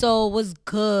So what's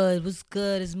good? What's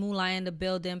good? It's Moolah in the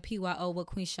building. PYO with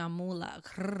Queen Shamula.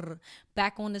 Grrr.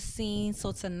 Back on the scene.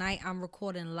 So tonight I'm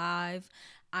recording live.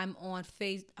 I'm on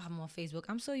Facebook.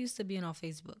 I'm so used to being on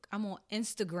Facebook. I'm on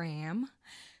Instagram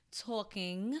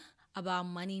talking about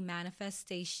money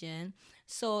manifestation.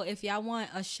 So if y'all want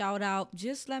a shout out,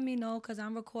 just let me know because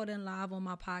I'm recording live on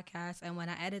my podcast. And when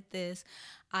I edit this,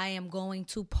 I am going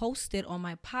to post it on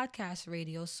my podcast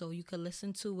radio so you can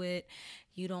listen to it.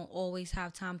 You don't always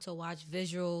have time to watch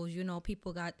visuals. You know,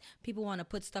 people want to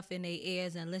put stuff in their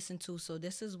ears and listen to. So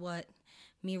this is what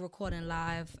me recording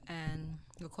live and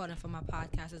recording for my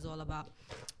podcast is all about.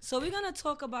 So we're gonna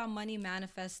talk about money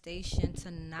manifestation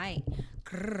tonight.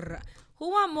 Grrr. Who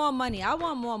want more money? I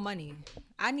want more money.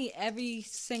 I need every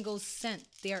single cent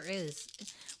there is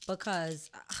because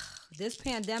this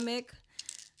pandemic,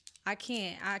 I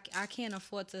can't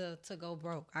afford to go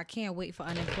broke. I can't wait for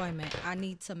unemployment. I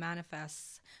need to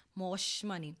manifest more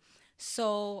money.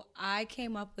 So I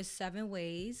came up with 7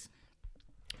 ways,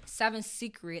 7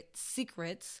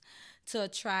 secrets to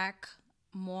attract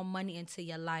more money into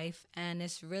your life, and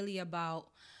it's really about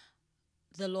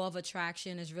the law of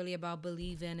attraction. Is really about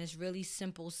believing. It's really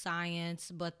simple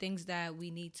science, but things that we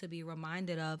need to be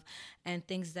reminded of and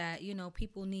things that,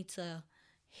 people need to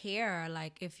hear.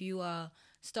 Like if you are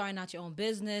starting out your own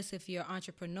business, if you're an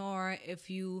entrepreneur, if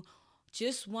you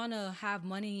just want to have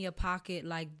money in your pocket,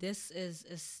 like this is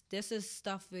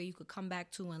stuff where you could come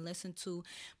back to and listen to,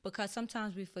 because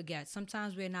sometimes we forget.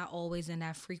 Sometimes we're not always in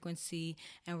that frequency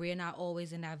and we're not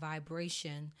always in that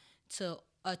vibration to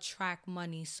attract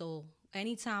money. So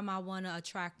anytime I want to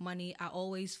attract money, I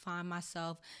always find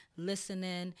myself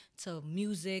listening to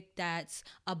music that's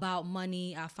about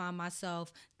money. I find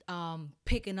myself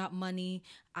picking up money.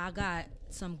 I got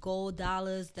some gold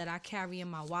dollars that I carry in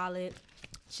my wallet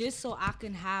just so I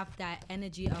can have that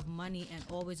energy of money and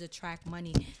always attract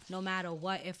money no matter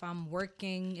what. If I'm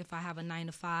working, if I have a 9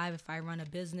 to 5, if I run a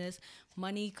business,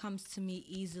 money comes to me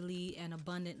easily and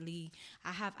abundantly.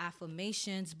 I have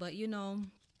affirmations, but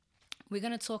we're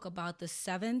going to talk about the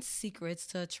 7 secrets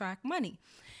to attract money.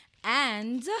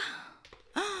 And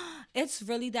it's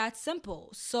really that simple.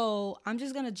 So I'm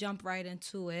just going to jump right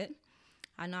into it.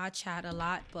 I know I chat a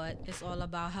lot, but it's all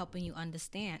about helping you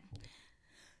understand.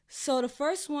 So the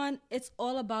first one, it's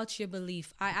all about your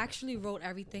belief. I actually wrote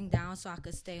everything down so I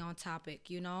could stay on topic.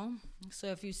 So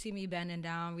if you see me bending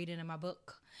down, reading in my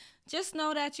book, just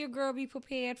know that your girl be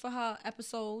prepared for her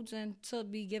episodes and to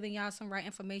be giving y'all some right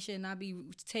information, and I be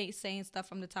saying stuff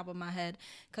from the top of my head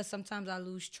because sometimes I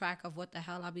lose track of what the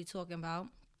hell I be talking about.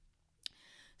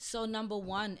 So number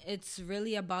one, it's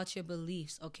really about your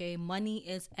beliefs, okay? Money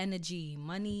is energy.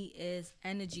 Money is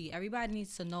energy. Everybody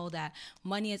needs to know that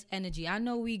money is energy. I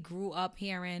know we grew up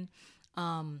hearing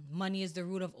money is the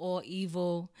root of all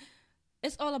evil.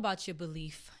 It's all about your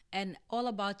belief and all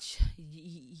about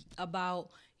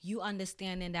you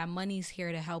understanding that money is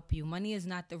here to help you. Money is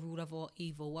not the root of all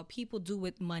evil. What people do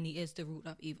with money is the root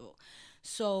of evil.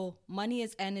 So money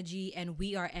is energy and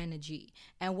we are energy.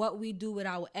 And what we do with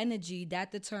our energy,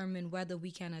 that determines whether we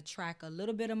can attract a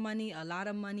little bit of money, a lot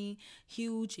of money,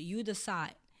 huge. You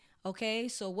decide. Okay,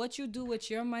 so what you do with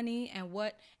your money and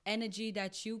what energy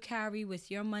that you carry with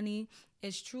your money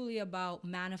is truly about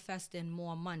manifesting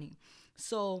more money.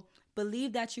 So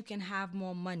believe that you can have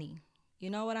more money. You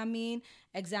know what I mean?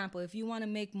 Example, if you want to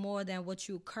make more than what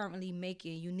you're currently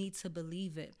making, you need to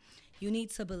believe it. You need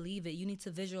to believe it. You need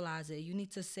to visualize it. You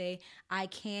need to say, I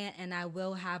can and I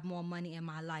will have more money in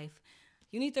my life.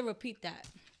 You need to repeat that.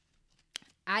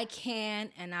 I can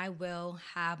and I will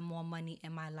have more money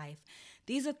in my life.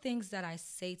 These are things that I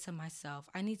say to myself.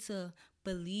 I need to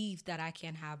believe that I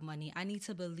can have money. I need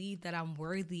to believe that I'm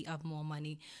worthy of more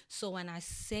money. So when I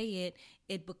say it,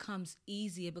 it becomes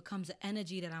easy. It becomes an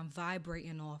energy that I'm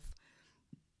vibrating off.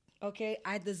 Okay,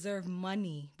 I deserve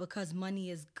money because money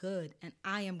is good and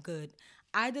I am good.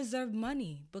 I deserve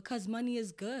money because money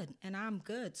is good and I'm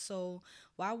good. So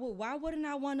why wouldn't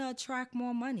I want to attract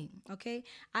more money? Okay?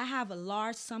 I have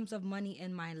large sums of money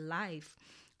in my life.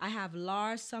 I have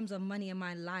large sums of money in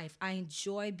my life. I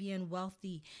enjoy being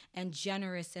wealthy and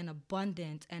generous and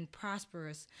abundant and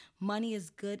prosperous. Money is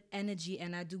good energy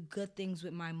and I do good things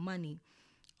with my money.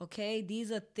 Okay?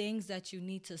 These are things that you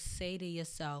need to say to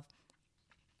yourself.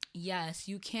 Yes,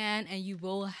 you can and you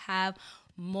will have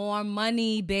more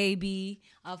money, baby.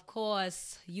 Of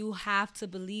course, you have to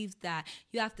believe that.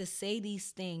 You have to say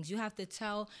these things. You have to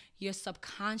tell your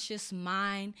subconscious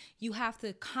mind. You have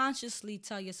to consciously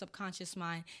tell your subconscious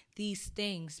mind these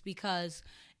things, because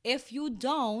if you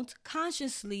don't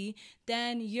consciously,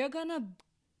 then you're going to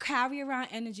carry around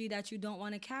energy that you don't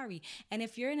want to carry. And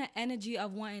if you're in an energy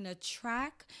of wanting to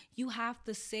attract, you have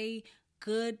to say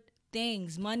good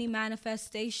things. Money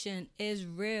manifestation is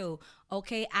real.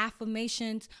 Okay?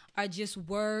 Affirmations are just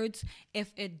words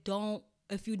if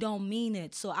you don't mean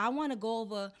it. So I want to go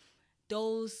over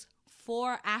those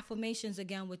 4 affirmations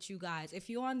again with you guys. If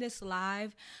you're on this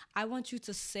live, I want you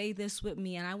to say this with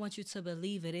me and I want you to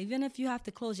believe it. Even if you have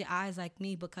to close your eyes like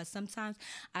me, because sometimes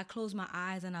I close my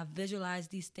eyes and I visualize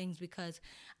these things because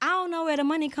I don't know where the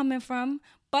money coming from,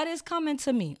 but it's coming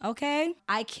to me, okay?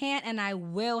 I can't and I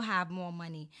will have more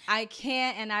money. I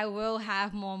can't and I will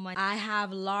have more money. I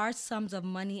have large sums of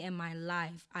money in my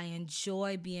life. I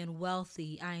enjoy being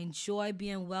wealthy. I enjoy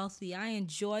being wealthy. I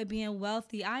enjoy being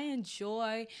wealthy. I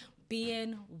enjoy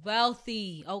being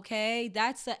wealthy, okay?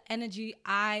 That's the energy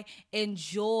I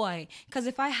enjoy. Because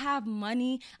if I have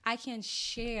money, I can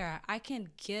share, I can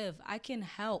give, I can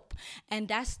help. And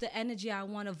that's the energy I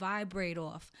want to vibrate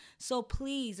off. So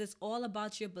please, it's all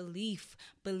about your belief.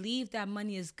 Believe that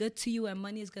money is good to you and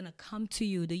money is going to come to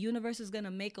you. The universe is going to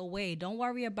make a way. Don't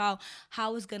worry about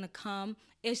how it's going to come.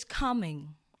 It's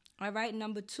coming. All right,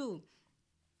 number 2.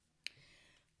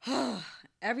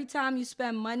 Every time you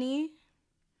spend money,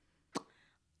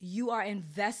 you are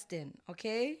investing,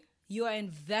 okay? You are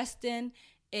investing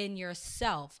in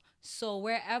yourself. So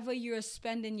wherever you're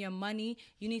spending your money,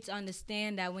 you need to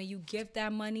understand that when you give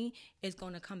that money, it's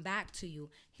going to come back to you.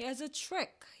 Here's a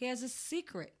trick. Here's a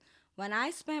secret. When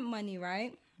I spend money,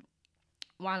 right,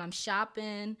 while I'm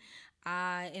shopping,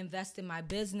 I invest in my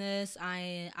business,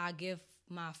 I give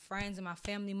my friends and my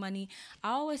family money, I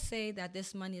always say that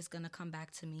this money is going to come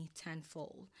back to me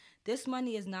tenfold. This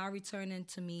money is now returning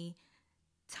to me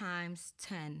times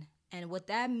 10. And what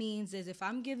that means is if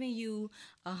I'm giving you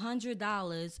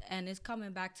 $100 and it's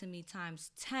coming back to me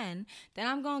times 10, then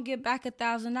I'm going to get back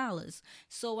 $1,000.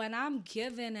 So when I'm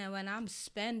giving and when I'm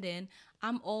spending,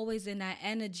 I'm always in that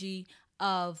energy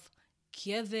of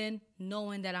giving,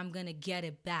 knowing that I'm going to get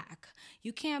it back.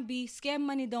 You can't be scared.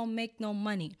 Money don't make no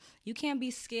money. You can't be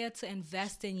scared to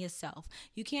invest in yourself.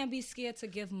 You can't be scared to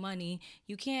give money.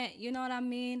 You can't, you know what I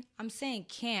mean? I'm saying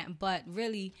can't, but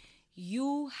really,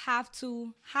 you have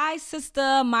to. Hi,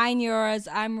 sister, mind yours.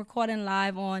 I'm recording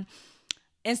live on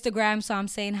Instagram, so I'm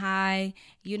saying hi.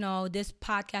 You know, this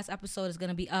podcast episode is going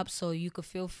to be up, so you could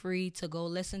feel free to go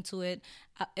listen to it.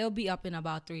 It'll be up in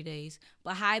about 3 days.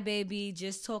 But hi, baby.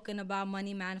 Just talking about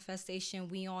money manifestation.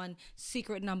 We on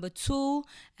secret number 2,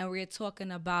 and we're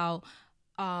talking about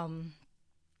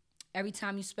every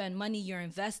time you spend money, you're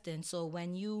investing. So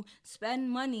when you spend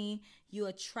money, you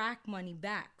attract money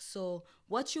back. So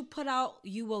what you put out,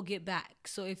 you will get back.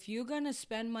 So if you're going to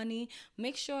spend money,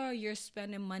 make sure you're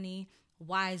spending money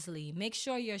wisely. Make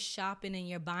sure you're shopping and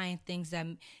you're buying things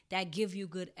that give you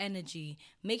good energy.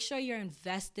 Make sure you're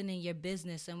investing in your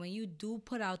business. And when you do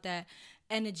put out that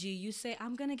energy, you say,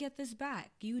 I'm going to get this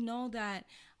back. You know that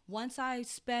once I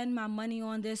spend my money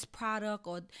on this product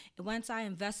or once I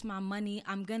invest my money,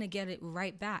 I'm going to get it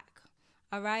right back.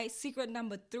 All right. Secret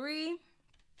number 3,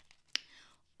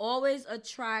 always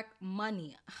attract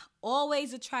money.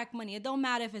 Always attract money. It don't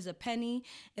matter if it's a penny,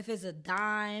 if it's a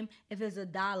dime, if it's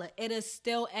 $1. It is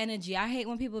still energy. I hate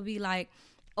when people be like,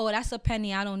 oh, that's a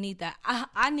penny. I don't need that.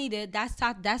 I need it. That's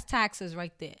taxes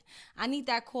right there. I need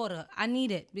that quarter. I need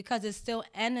it because it's still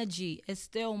energy. It's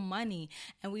still money.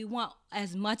 And we want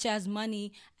as much as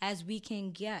money as we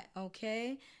can get,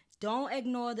 okay? Don't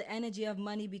ignore the energy of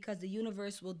money because the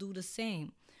universe will do the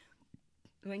same.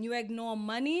 When you ignore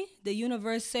money, the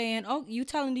universe saying, oh, you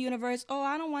telling the universe, oh,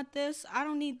 I don't want this. I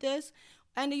don't need this.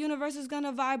 And the universe is going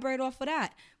to vibrate off of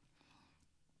that.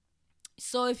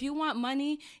 So if you want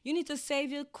money, you need to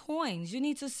save your coins. You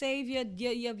need to save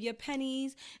your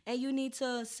pennies, and you need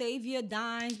to save your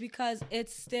dimes because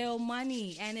it's still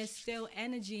money and it's still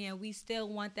energy, and we still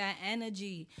want that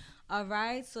energy. All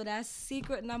right? So that's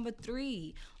secret number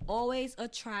 3. Always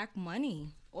attract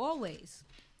money. Always.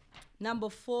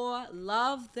 Number 4,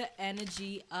 love the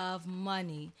energy of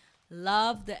money.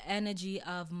 Love the energy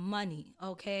of money,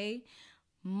 okay?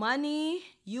 Money,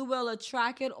 you will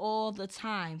attract it all the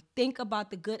time. Think about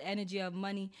the good energy of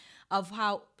money,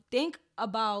 think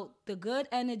about the good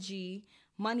energy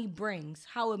money brings,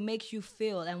 how it makes you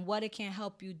feel, and what it can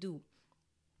help you do.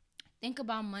 Think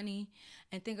about money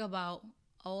and think about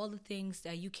all the things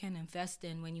that you can invest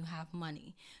in when you have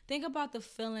money. Think about the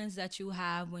feelings that you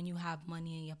have when you have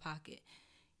money in your pocket.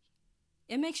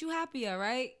 It makes you happier,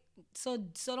 right? So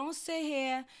don't sit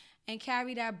here and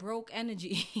carry that broke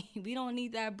energy. We don't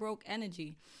need that broke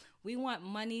energy. We want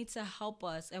money to help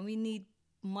us, and we need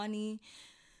money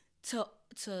to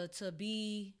to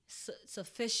be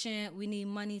sufficient. We need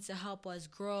money to help us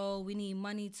grow. We need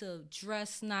money to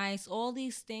dress nice. All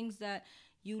these things that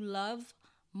you love,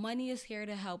 money is here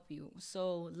to help you.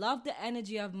 So love the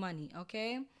energy of money,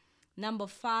 okay? Number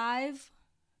 5,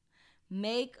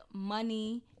 make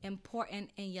money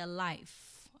important in your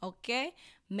life, okay?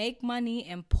 Make money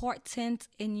important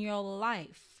in your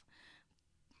life.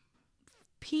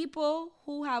 People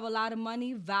who have a lot of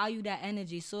money value that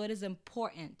energy, so it is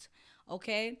important,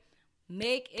 okay?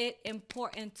 Make it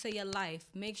important to your life.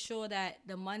 Make sure that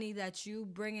the money that you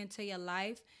bring into your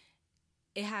life,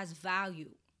 it has value.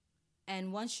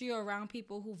 And once you're around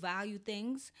people who value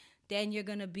things, then you're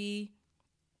going to be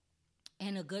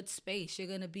in a good space. You're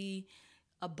going to be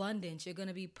abundant. You're going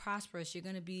to be prosperous. You're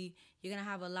going to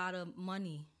have a lot of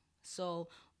money. So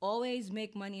always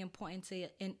make money important to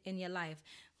in your life.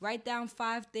 Write down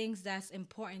 5 things that's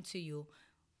important to you.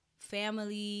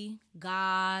 Family,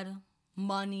 God,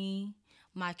 money,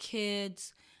 my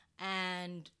kids,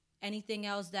 and anything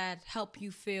else that help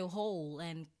you feel whole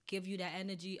and give you that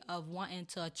energy of wanting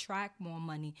to attract more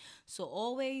money. So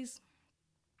always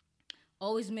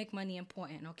make money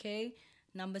important, okay?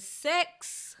 Number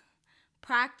 6,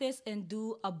 practice and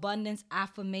do abundance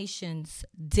affirmations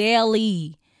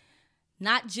daily.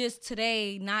 Not just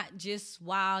today, not just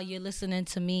while you're listening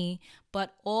to me,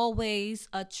 but always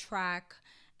attract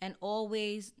and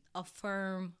always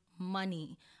affirm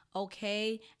money,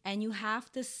 okay? And you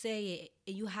have to say it.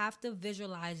 You have to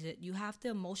visualize it. You have to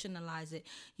emotionalize it.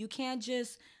 You can't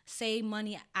just say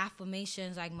money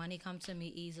affirmations like money come to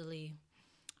me easily.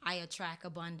 I attract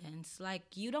abundance. Like,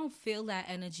 you don't feel that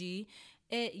energy.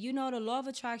 The law of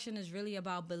attraction is really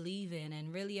about believing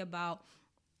and really about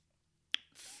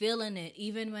feeling it,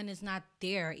 even when it's not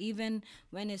there, even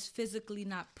when it's physically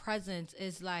not present.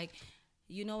 Is like,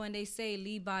 when they say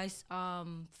lead by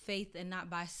faith and not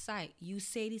by sight, you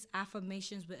say these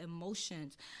affirmations with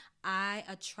emotions. I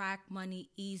attract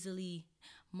money easily.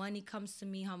 Money comes to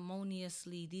me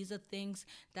harmoniously. These are things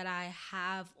that I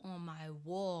have on my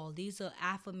wall. These are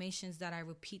affirmations that I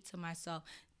repeat to myself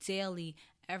daily.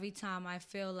 Every time I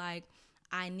feel like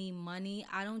I need money,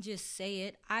 I don't just say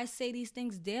it. I say these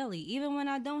things daily, even when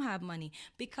I don't have money,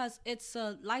 because it's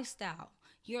a lifestyle.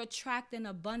 You're attracting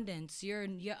abundance. You're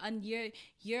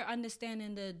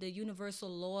understanding the universal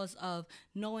laws of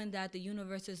knowing that the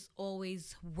universe is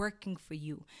always working for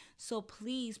you. So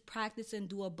please practice and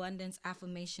do abundance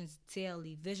affirmations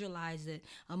daily. Visualize it,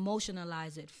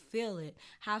 emotionalize it, feel it.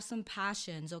 Have some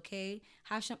passions, okay?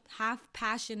 Have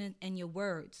passion in your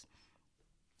words.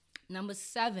 Number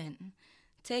 7,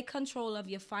 take control of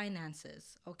your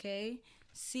finances, okay?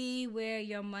 See where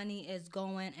your money is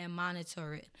going and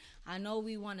monitor it. I know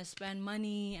we want to spend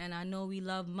money, and I know we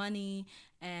love money,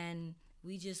 and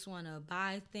we just want to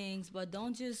buy things, but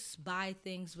don't just buy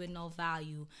things with no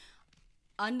value.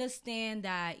 Understand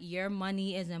that your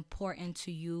money is important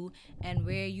to you, and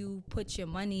where you put your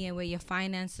money and where your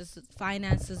finances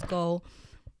go,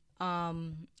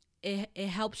 it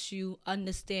helps you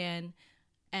understand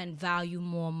and value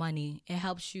more money. It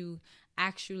helps you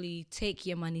actually take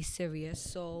your money serious.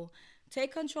 So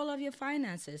take control of your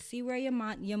finances. See where your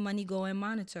money go and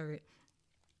monitor it.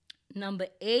 Number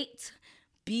 8,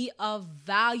 be of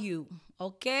value.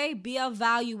 Okay? Be of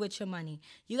value with your money.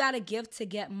 You got to give to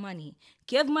get money.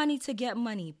 Give money to get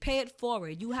money. Pay it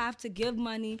forward. You have to give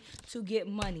money to get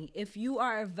money. If you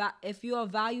are of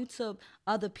value to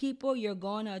other people, you're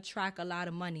going to attract a lot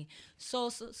of money. So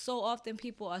often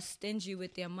people are stingy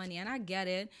with their money, and I get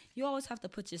it. You always have to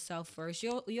put yourself first.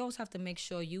 You always have to make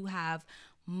sure you have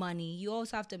money. You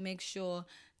always have to make sure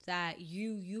that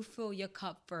you fill your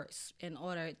cup first in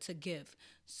order to give.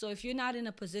 So if you're not in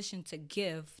a position to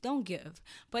give, don't give.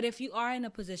 But if you are in a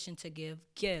position to give,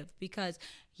 because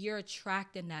you're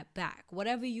attracting that back.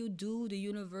 Whatever you do, the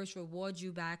universe rewards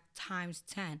you back times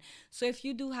 10. So if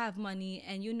you do have money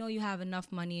and you know you have enough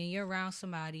money and you're around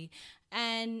somebody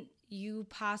and you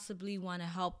possibly want to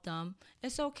help them,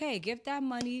 it's okay. Give that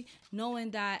money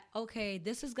knowing that, okay,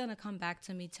 this is going to come back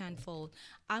to me tenfold.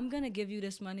 I'm going to give you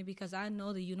this money because I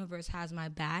know the universe has my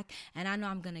back and I know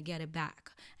I'm going to get it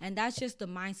back. And that's just the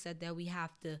mindset that we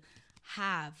have to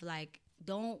have. Like,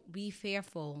 don't be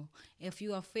fearful. If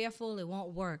you are fearful, it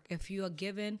won't work. If you are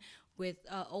given with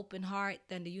an open heart,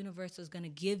 then the universe is going to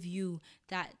give you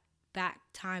that back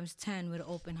times 10 with an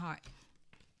open heart.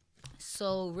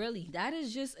 So really, that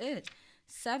is just it.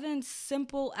 7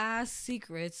 simple ass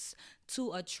secrets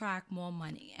to attract more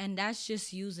money. And that's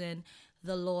just using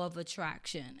the law of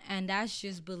attraction. And that's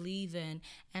just believing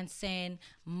and saying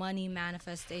money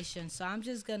manifestation. So I'm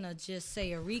just going to just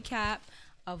say a recap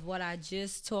of what I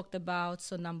just talked about.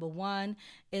 So number one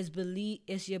is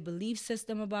your belief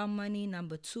system about money.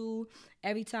 Number two,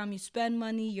 every time you spend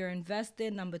money, you're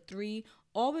invested. Number three,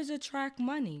 always attract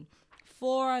money.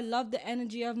 Four, love the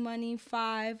energy of money.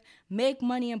 Five, make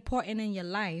money important in your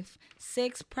life.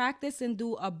 Six, practice and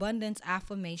do abundance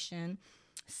affirmation.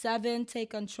 Seven,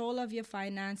 take control of your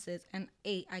finances. And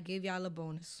eight, I gave y'all a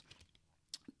bonus.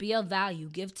 Be of value,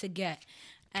 give to get.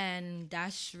 And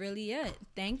that's really it.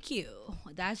 Thank you.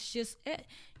 That's just it.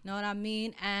 You know what I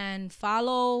mean? And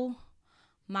follow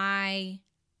my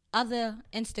other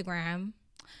Instagram,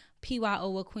 PYO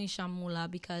with Queen Shamula,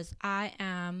 because I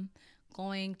am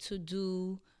going to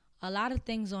do a lot of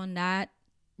things on that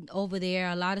over there,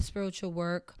 a lot of spiritual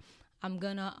work. I'm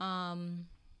gonna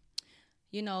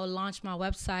launch my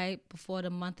website before the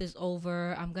month is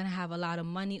over. I'm gonna have a lot of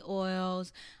money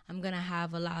oils. I'm gonna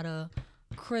have a lot of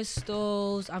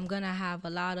crystals. I'm gonna have a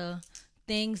lot of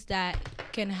things that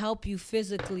can help you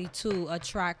physically to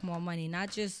attract more money,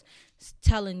 not just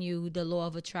telling you the law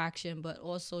of attraction, but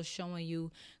also showing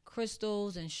you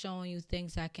crystals and showing you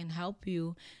things that can help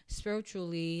you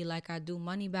spiritually. Like I do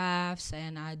money baths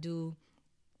and I do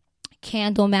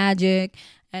candle magic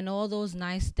and all those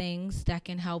nice things that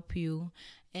can help you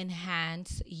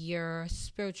enhance your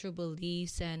spiritual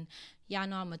beliefs. And y'all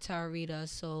know I'm a tarot reader,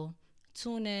 so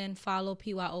tune in, follow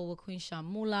PYO with Queen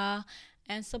Shamula,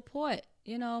 and support.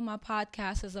 My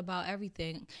podcast is about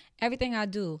everything I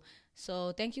do.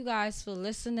 So thank you guys for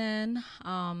listening.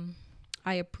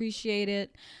 I appreciate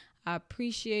it. I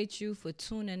appreciate you for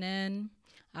tuning in.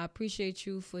 I appreciate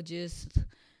you for just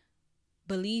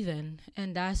believing.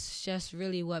 And that's just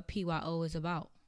really what PYO is about.